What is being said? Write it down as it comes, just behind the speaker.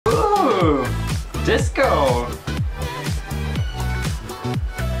Ooh, disco.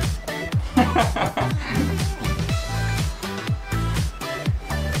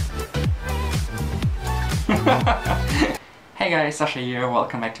 Hey guys, Sasha here,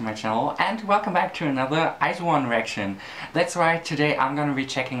 welcome back to my channel and welcome back to another IZONE reaction. That's right, today I'm gonna be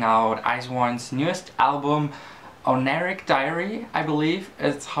checking out IZONE's newest album, Oneiric Diary, I believe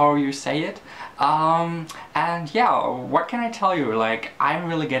is how you say it. And yeah, what can I tell you? Like, I'm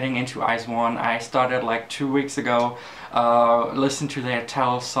really getting into IZONE. I started like 2 weeks ago, listened to their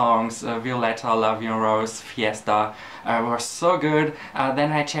title songs, Violetta, Love Your Rose, Fiesta. Was so good.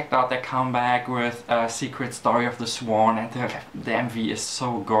 Then I checked out their comeback with Secret Story of the Swan, and the MV is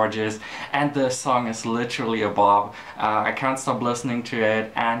so gorgeous and the song is literally a bob. I can't stop listening to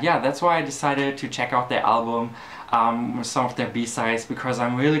it, and yeah, that's why I decided to check out their album with some of their B-sides, because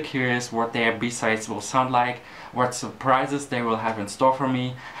I'm really curious what their B-sides will sound like, what surprises they will have in store for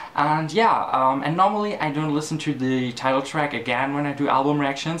me. And yeah, and normally I don't listen to the title track again when I do album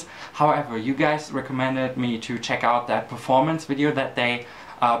reactions. However, you guys recommended me to check out that performance video that they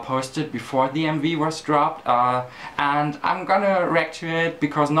posted before the MV was dropped, and I'm gonna react to it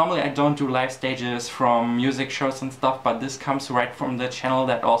because normally I don't do live stages from music shows and stuff, but this comes right from the channel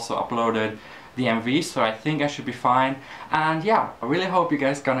that also uploaded the MV, so I think I should be fine. And yeah, I really hope you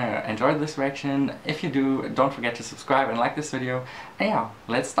guys gonna enjoy this reaction. If you do, don't forget to subscribe and like this video. And yeah,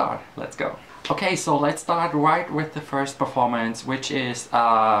 let's start, let's go. Okay, so let's start right with the first performance, which is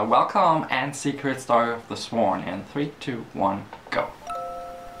Welcome and Secret Story of the Swan. In 3, 2, 1, go.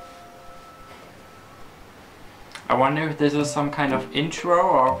 I wonder if this is some kind of intro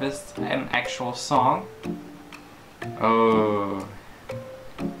or if it's an actual song. Oh,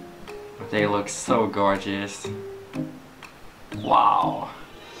 they look so gorgeous. Wow.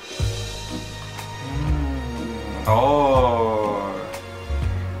 Oh,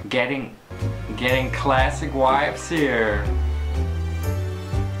 getting classic vibes here.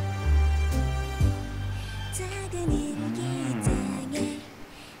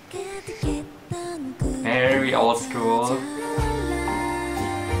 Very old school.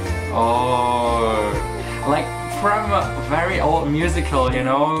 Oh, like from a very old musical, you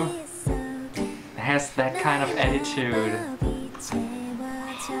know? Has that kind of attitude.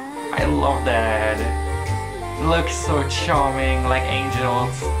 I love that. It looks so charming, like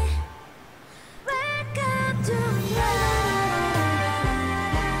angels.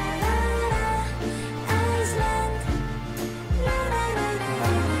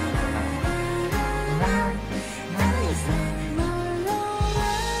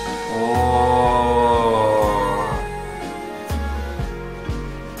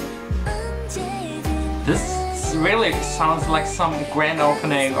 This really sounds like some grand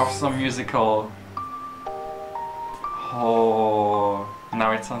opening of some musical. Oh,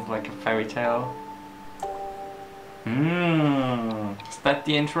 now it sounds like a fairy tale. Is that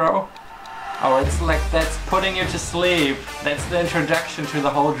the intro? Oh, it's like that's putting you to sleep. That's the introduction to the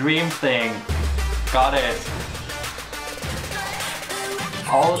whole dream thing. Got it.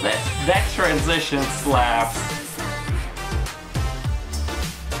 Oh, that transition slaps.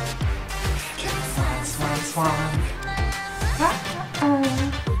 Swan.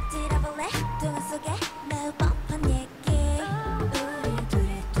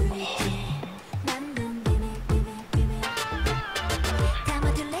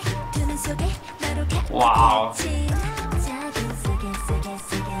 Wow.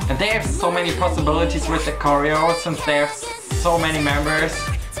 And they have so many possibilities with the choreo since they have so many members.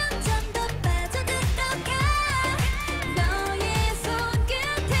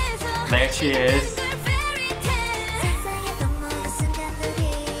 There she is.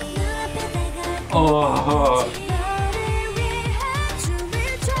 Oh,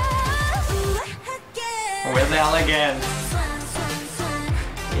 with elegance.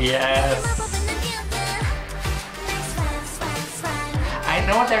 Yes. I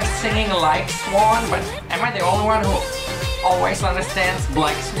know they're singing like Swan, but am I the only one who always understands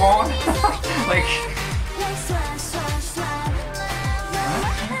Black Swan? Like,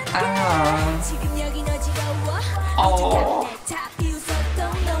 oh.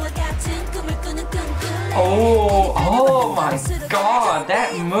 Oh my god,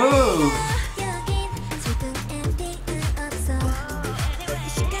 that move!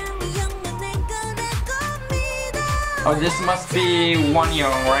 Oh, this must be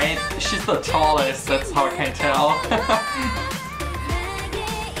Wonyoung, right? She's the tallest, that's how I can tell.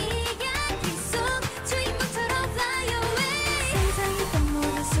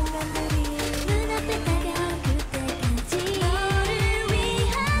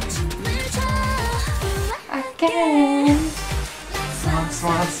 Again. Swan,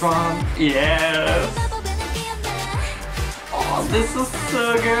 swan, Swan. Yes. Oh, this is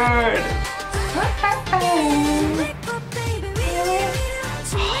so good.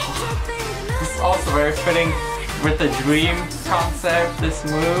 This is also very fitting with the dream concept, this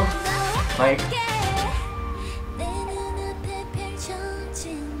move. Like,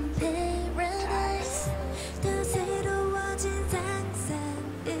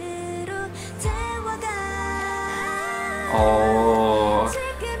 oh.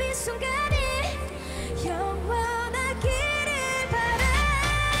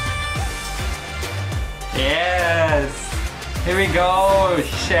 Yes. Here we go,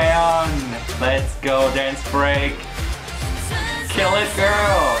 Swan. Let's go, dance break. Kill it,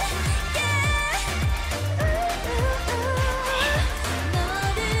 girl.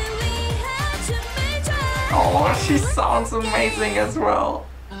 Oh, she sounds amazing as well.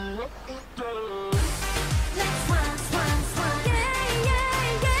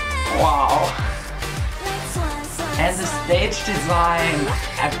 Wow. And the stage design,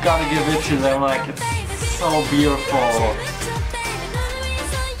 I've got to give it to them, like, it's so beautiful.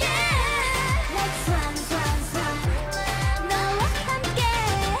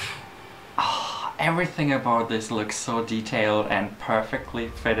 Oh, everything about this looks so detailed and perfectly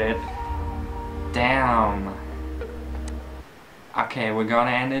fitted. Damn. Okay, we're gonna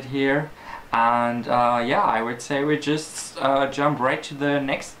end it here. And yeah, I would say we just jump right to the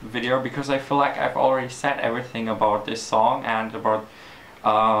next video, because I feel like I've already said everything about this song and about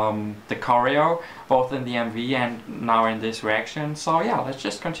the choreo, both in the MV and now in this reaction. So yeah, let's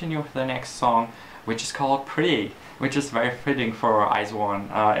just continue with the next song, which is called Pretty, which is very fitting for IZONE.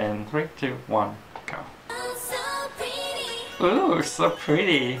 In 3, 2, 1, go. Ooh, so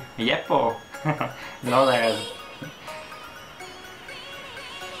pretty. Yepo. No, that.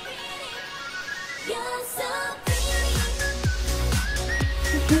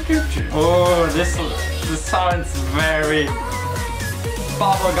 Oh, this sounds very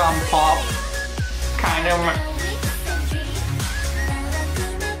bubblegum pop, kind of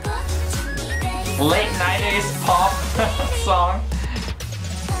late 90s pop song.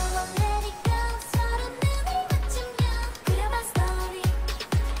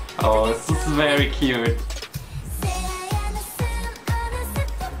 Oh, this is very cute.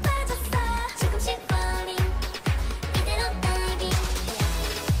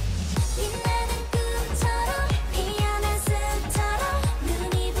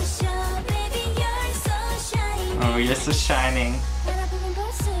 Oh, you're so shining.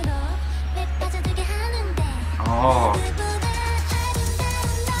 Oh.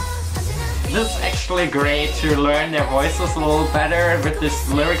 This is actually great to learn their voices a little better with these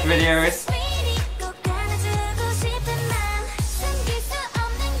lyric videos.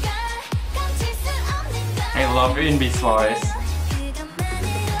 I love Inbi's voice.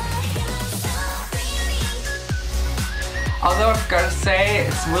 Although I've got to say,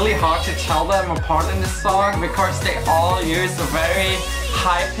 it's really hard to tell them apart in this song because they all use a very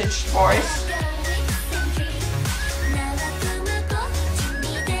high-pitched voice.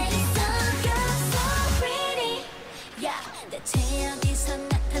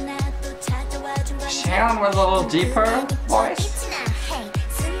 Swan with a little deeper voice.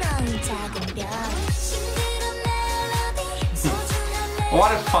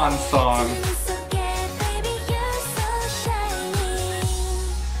 What a fun song.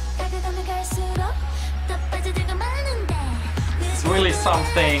 It's really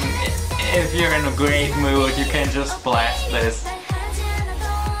something, if you're in a great mood, you can just blast this.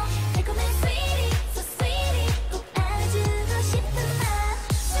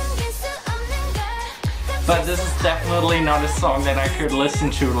 But this is definitely not a song that I could listen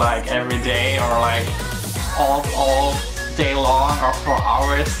to like every day or like all day long or for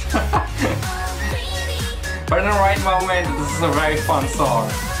hours. But in the right moment, this is a very fun song.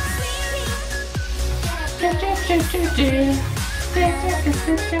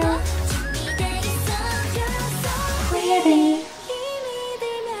 Pretty.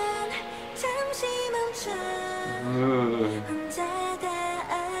 Ooh.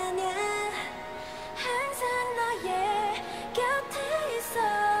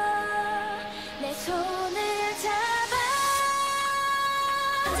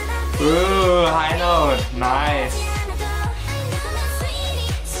 Ooh, high note, nice.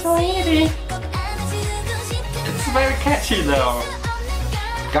 Sweetie. It's very catchy though.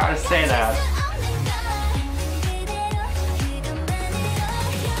 Gotta say that.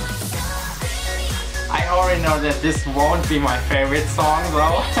 I already know that this won't be my favorite song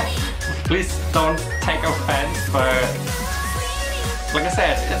though. Please don't take offense, but like I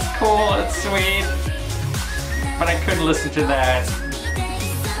said, it's cool, it's sweet, but I couldn't listen to that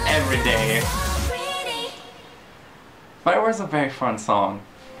every day. But it was a very fun song.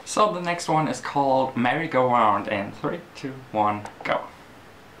 So the next one is called Merry Go Round in 3, 2, 1, go.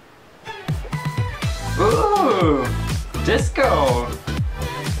 Ooh! Disco!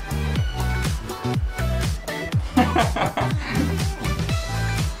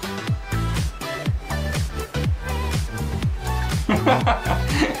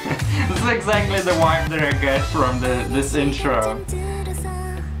 This is exactly the vibe that I get from this intro.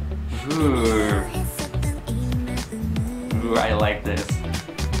 Ooh. Ooh, I like this.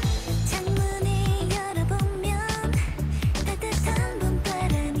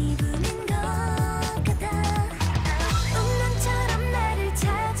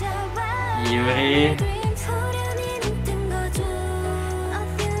 Yuri.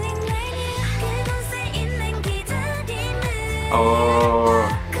 Oh,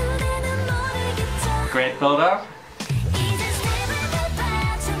 great build up.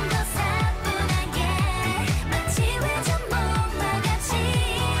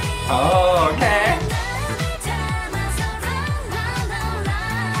 Oh, okay.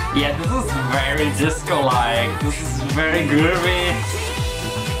 Yeah, this is very disco-like. This is very groovy.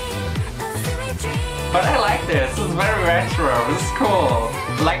 But I like this. This is very retro. This is cool.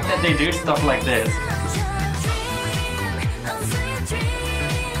 I like that they do stuff like this.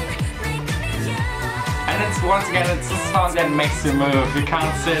 And it's, once again, it's a song that makes you move. You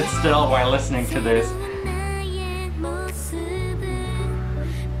can't sit still while listening to this.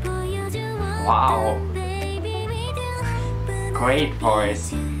 Wow. Great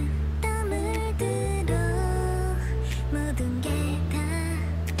voice.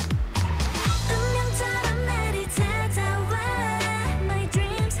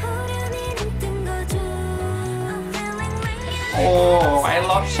 Oh, I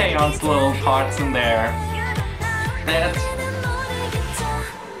love Cheon's little parts in there. That.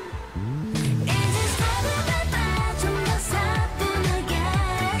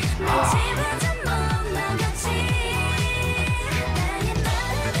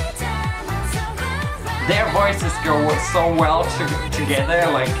 Their voices go so well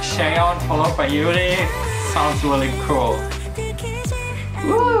together, like Cheon followed by Yuri. Sounds really cool.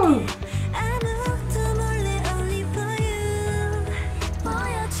 Woo!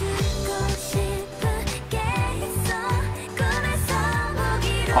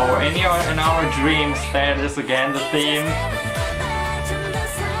 Oh, in our dreams, that is again the theme.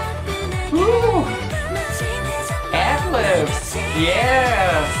 Woo! Ad-libs!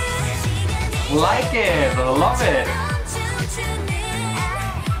 Yes! Like it! Love it!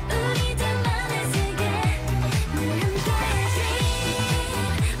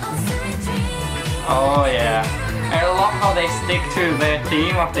 Oh yeah. I love how they stick to the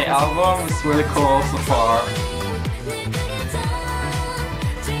theme of the album. It's really cool so far.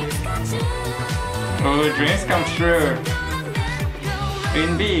 Oh, dreams come true.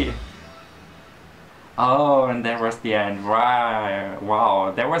 In B. Oh, and that was the end. Right.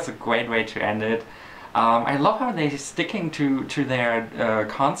 Wow, that was a great way to end it. I love how they're sticking to their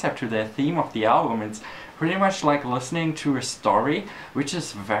concept, to their theme of the album. It's pretty much like listening to a story, which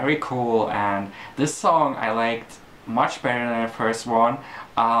is very cool. And this song I liked much better than the first one.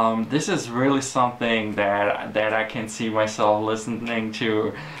 This is really something that I can see myself listening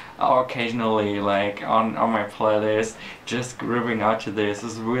to occasionally, like on my playlist, just grooving out to this.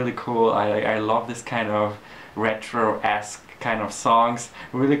 This is really cool. I love this kind of retro-esque kind of songs.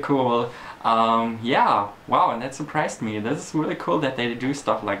 Really cool. Yeah, wow, and that surprised me. This is really cool that they do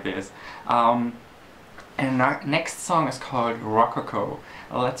stuff like this. And our next song is called Rococo.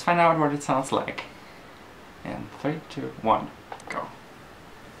 Let's find out what it sounds like. In 3, 2, 1, go.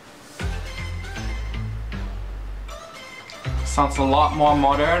 Sounds a lot more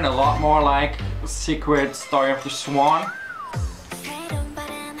modern, a lot more like Secret Story of the Swan.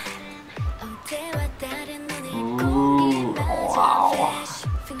 Ooh, wow.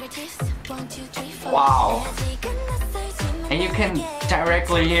 Wow. And you can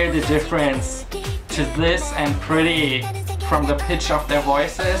directly hear the difference to this and Pretty from the pitch of their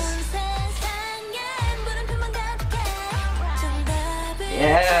voices.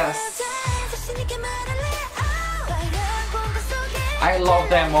 Yes. I love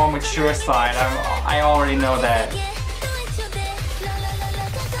that more mature side. I already know that.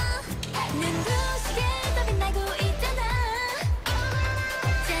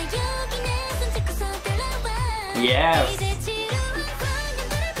 Yes.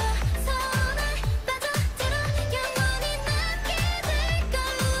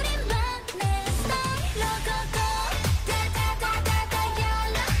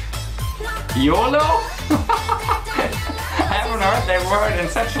 YOLO? I haven't haven't heard that word in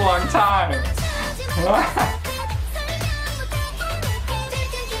such a long time.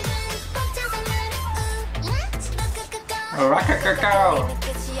 Rock-a-coco.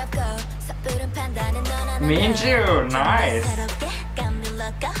 Minju, nice.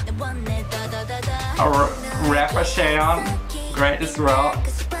 Rapper Swan, great as well.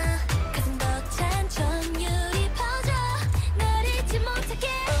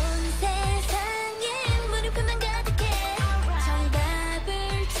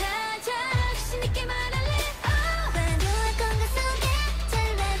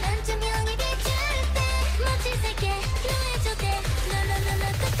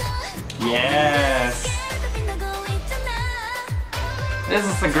 Yes! This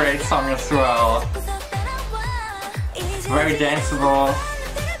is a great song as well. It's very danceable.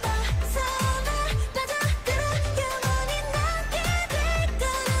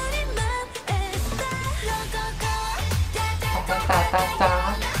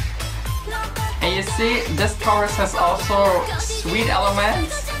 And you see, this chorus has also sweet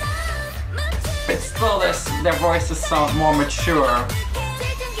elements, but still their voices sound more mature.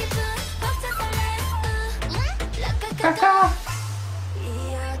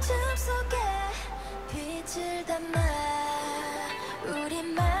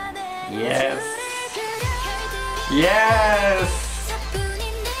 Yes. Yes.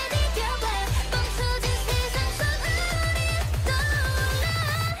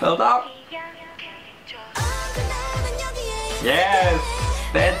 Build up. Yes.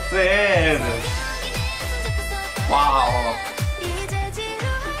 That's it. Wow.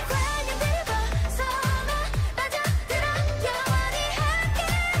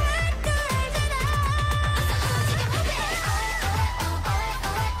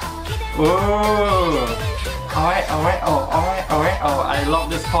 Ooh! Alright, oh, I love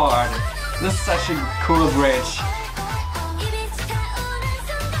this part. This is such a cool bridge.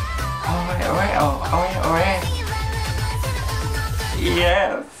 Alright.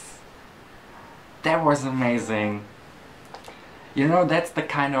 Yes! That was amazing. You know, that's the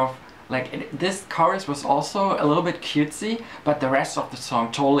kind of, like, this chorus was also a little bit cutesy, but the rest of the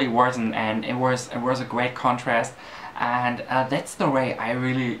song totally wasn't, and it was a great contrast. And that's the way I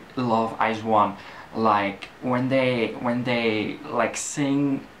really love IZONE. Like when they like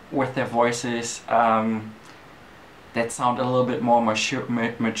sing with their voices that sound a little bit more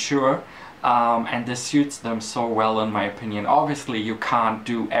mature, and this suits them so well in my opinion. Obviously you can't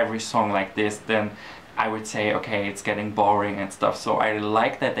do every song like this, then I would say okay, it's getting boring and stuff, so I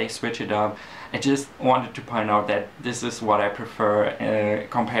like that they switch it up. I just wanted to point out that this is what I prefer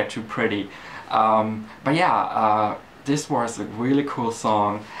compared to Pretty. But yeah, this was a really cool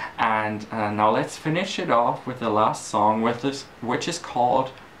song, and now let's finish it off with the last song, which is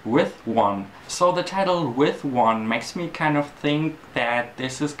called With One. So the title With One makes me kind of think that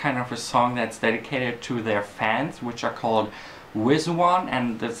this is kind of a song that's dedicated to their fans, which are called IZONE,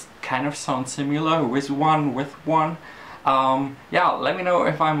 and this kind of sounds similar, with one. Yeah, let me know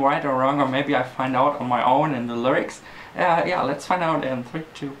if I'm right or wrong, or maybe I find out on my own in the lyrics. Yeah, let's find out in 3,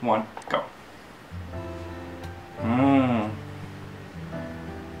 2, 1, go.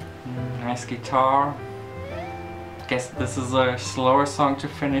 Nice guitar. Guess this is a slower song to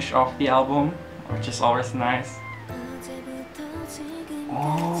finish off the album, which is always nice.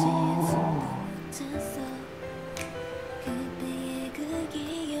 Oh.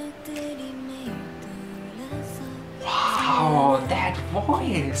 Wow, that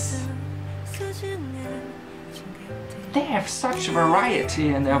voice! They have such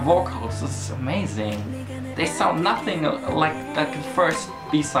variety in their vocals, this is amazing. They sound nothing like the first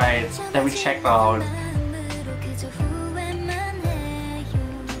B-side that we checked out.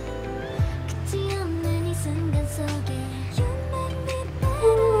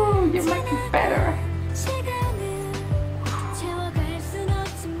 Ooh, you make it better.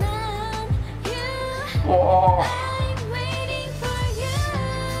 Oh.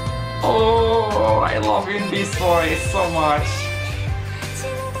 Oh, I love Indy's voice so much.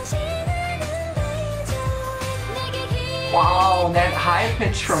 Wow, that high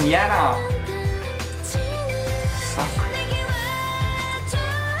pitch from Yana. So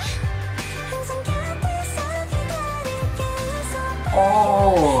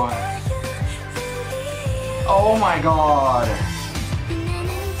oh my god.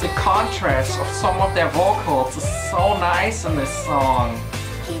 The contrast of some of their vocals is so nice in this song.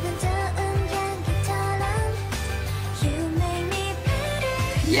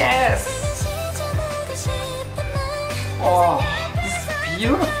 Yes! Oh, this is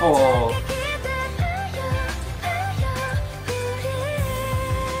beautiful!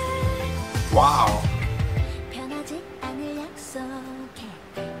 Wow!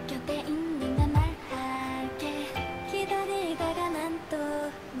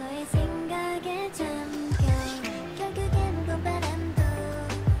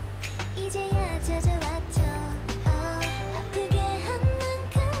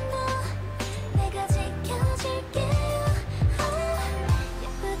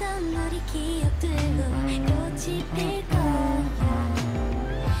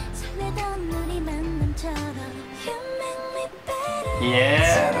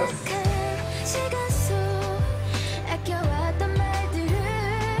 Yes.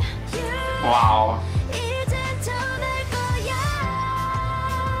 Wow.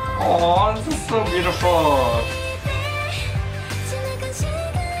 Oh, this is so beautiful.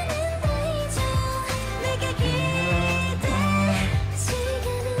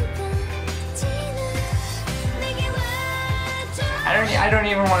 I don't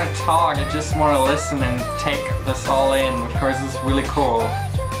even want to talk, I just want to listen and take this all in because it's really cool.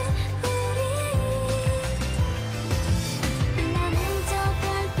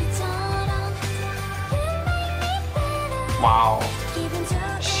 Wow.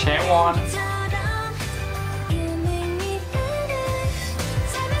 Swan.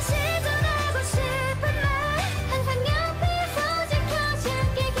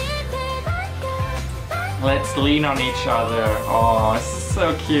 Let's lean on each other. Oh, this is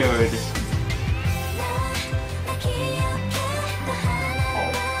so cute.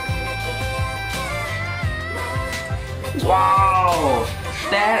 Wow!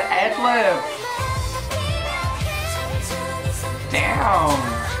 That ad-lib! Damn!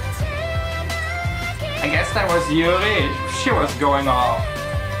 I guess that was Yuri. She was going off.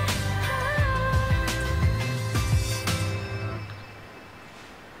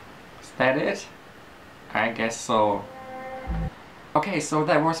 Is that it? I guess so. Okay, so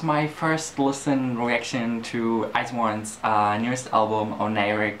that was my first listen reaction to IZONE's newest album,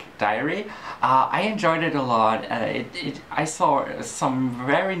 Oneiric Diary. I enjoyed it a lot. I saw some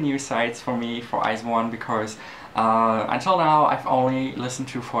very new sides for me for IZONE because until now I've only listened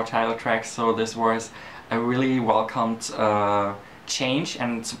to 4 title tracks, so this was a really welcomed change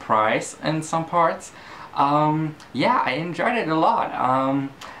and surprise in some parts. Yeah, I enjoyed it a lot.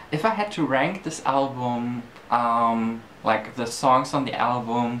 If I had to rank this album, like the songs on the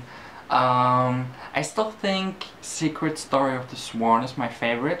album, I still think Secret Story of the Swan is my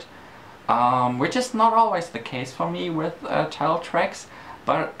favorite, which is not always the case for me with title tracks,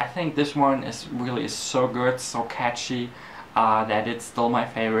 but I think this one is really so good, so catchy, that it's still my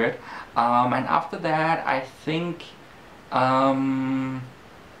favorite. And after that, I think my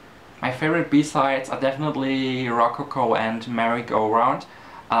favorite B-sides are definitely Rococo and Merry-Go-Round.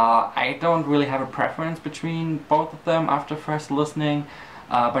 I don't really have a preference between both of them after first listening,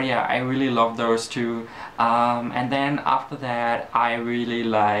 but yeah, I really love those two. And then after that, I really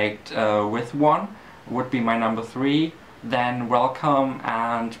liked With One, would be my number 3. Then Welcome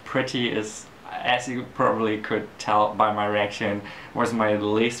and Pretty is, as you probably could tell by my reaction, was my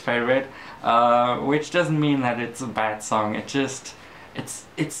least favorite, which doesn't mean that it's a bad song. It just,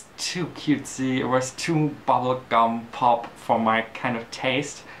 it's too cutesy. It was too bubblegum pop for my kind of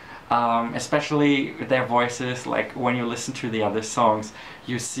taste. Especially their voices, like when you listen to the other songs,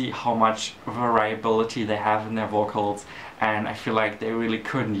 you see how much variability they have in their vocals, and I feel like they really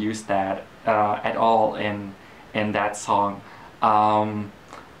couldn't use that at all in that song.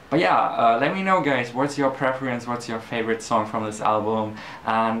 But yeah, let me know guys, what's your preference, what's your favorite song from this album,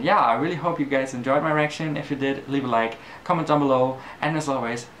 and yeah, I really hope you guys enjoyed my reaction. If you did, leave a like, comment down below, and as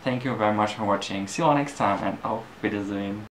always, thank you very much for watching. See you all next time, and auf Wiedersehen.